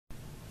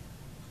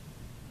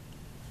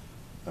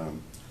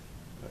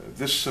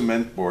This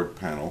cement board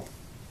panel,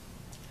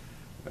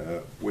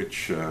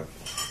 which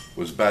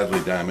was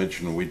badly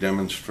damaged, and we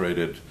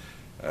demonstrated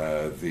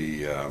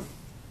the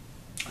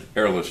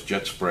airless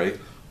jet spray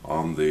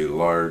on the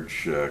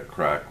large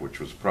crack, which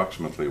was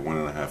approximately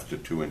 1.5 to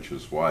 2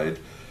 inches wide,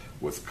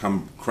 with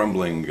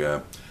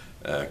crumbling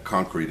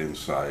concrete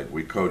inside.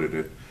 We coated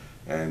it,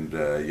 and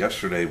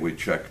yesterday we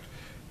checked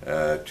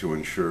to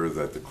ensure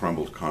that the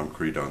crumbled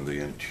concrete on the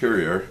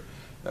interior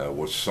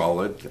was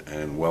solid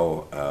and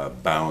well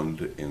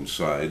bound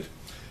inside.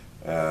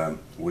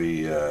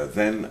 We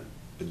then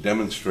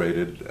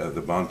demonstrated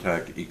the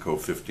Bontac Eco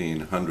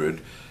 1500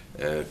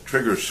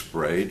 trigger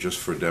spray just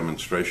for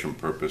demonstration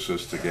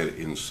purposes to get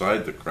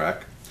inside the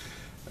crack.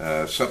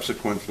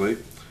 Subsequently,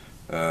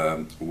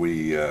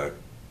 we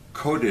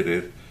coated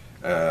it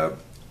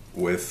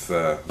with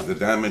the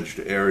damaged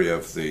area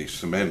of the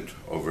cement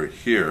over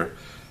here.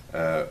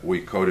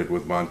 We coated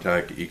with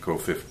Bontac Eco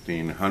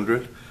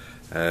 1500.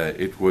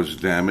 It was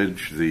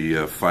damaged.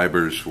 The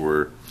fibers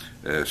were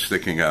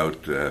sticking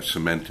out.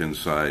 Cement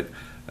inside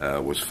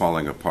was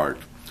falling apart.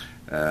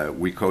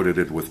 We coated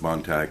it with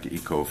Bontac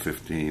Eco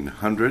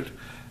 1500.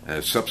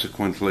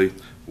 Subsequently,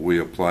 we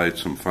applied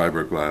some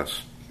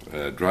fiberglass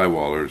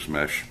drywallers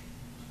mesh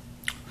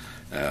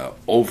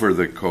over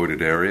the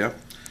coated area.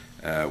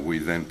 We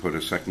then put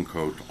a second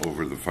coat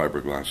over the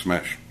fiberglass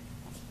mesh.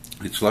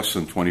 It's less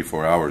than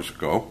 24 hours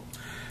ago,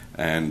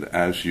 and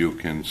as you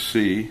can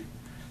see,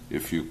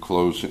 if you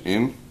close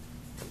in,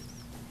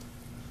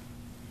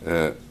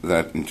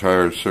 that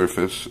entire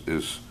surface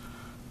is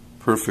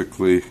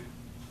perfectly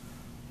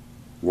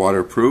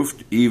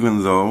waterproofed,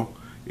 even though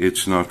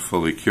it's not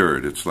fully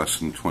cured. It's less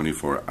than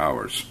 24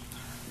 hours.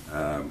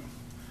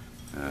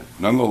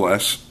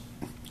 Nonetheless,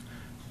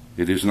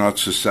 it is not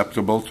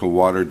susceptible to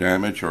water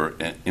damage or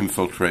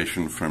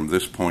infiltration from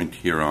this point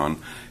here on.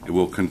 It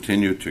will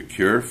continue to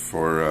cure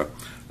for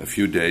a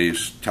few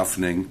days,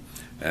 toughening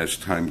as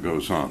time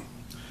goes on.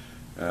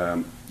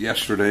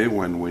 Yesterday,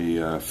 when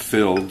we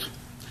filled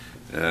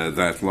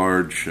that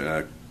large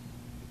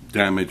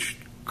damaged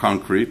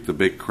concrete, the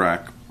big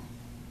crack,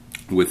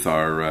 with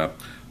our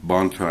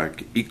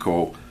Bontac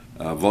Eco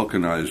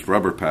vulcanized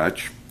rubber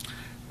patch,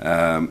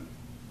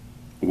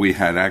 we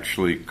had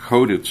actually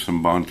coated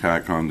some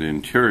Bontac on the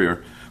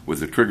interior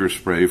with a trigger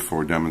spray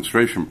for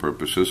demonstration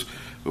purposes,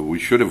 but we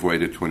should have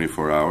waited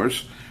 24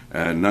 hours.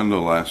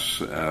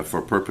 Nonetheless,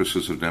 for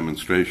purposes of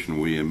demonstration,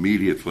 we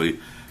immediately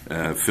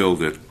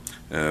filled it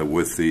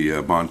with the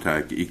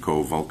Bontac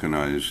Eco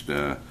vulcanized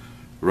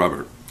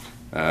rubber.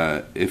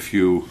 If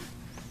you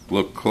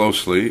look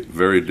closely,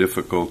 very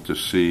difficult to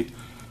see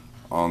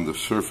on the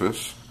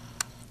surface,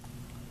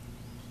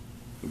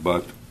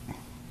 but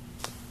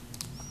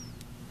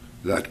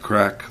that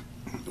crack,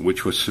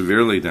 which was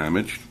severely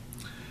damaged,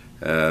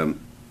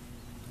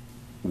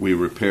 we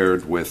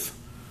repaired with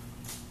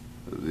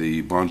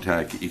the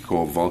Bontac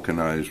Eco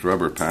vulcanized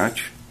rubber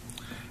patch,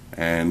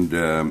 and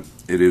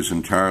it is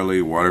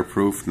entirely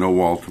waterproof, no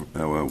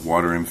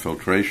water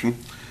infiltration.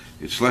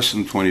 It's less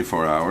than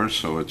 24 hours,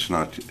 so it's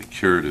not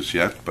cured as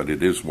yet, but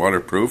it is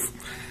waterproof,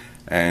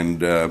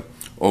 and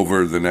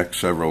over the next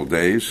several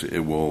days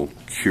it will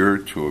cure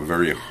to a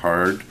very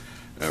hard,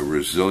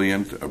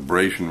 resilient,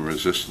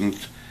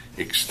 abrasion-resistant,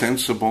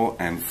 extensible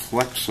and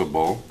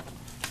flexible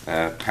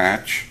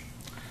patch,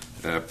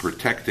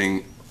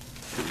 protecting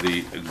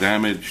the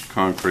damaged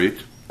concrete,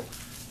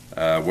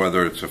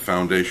 whether it's a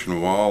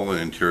foundation wall, the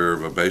interior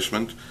of a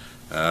basement,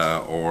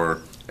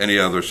 or any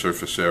other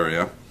surface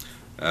area.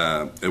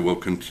 It will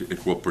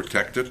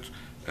protect it.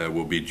 It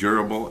will be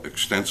durable,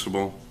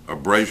 extensible,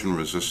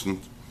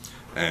 abrasion-resistant,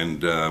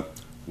 and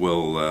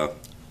will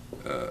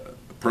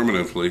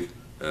permanently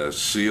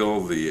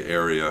seal the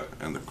area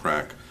and the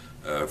crack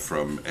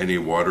from any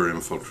water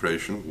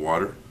infiltration,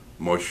 water,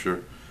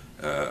 moisture,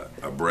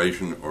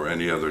 abrasion, or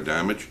any other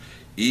damage.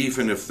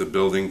 Even if the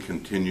building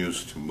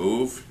continues to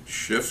move,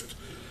 shift,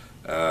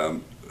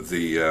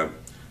 the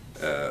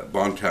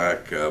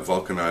Bontac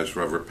vulcanized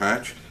rubber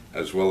patch,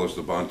 as well as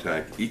the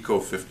Bontac Eco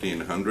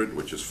 1500,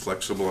 which is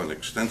flexible and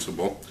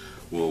extensible,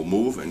 will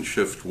move and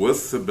shift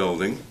with the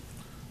building,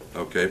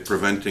 okay,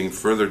 preventing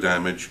further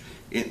damage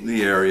in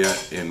the area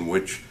in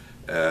which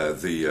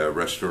the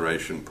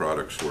restoration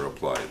products were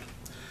applied.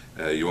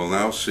 You will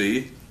now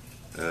see,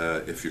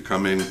 if you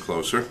come in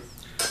closer,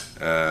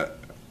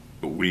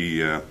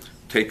 we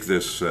take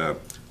this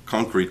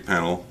concrete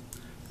panel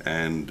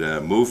and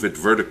move it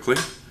vertically,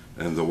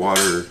 and the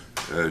water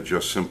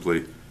just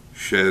simply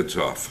sheds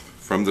off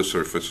from the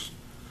surface,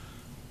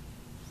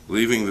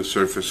 leaving the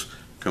surface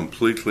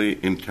completely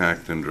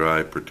intact and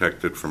dry,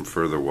 protected from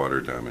further water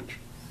damage.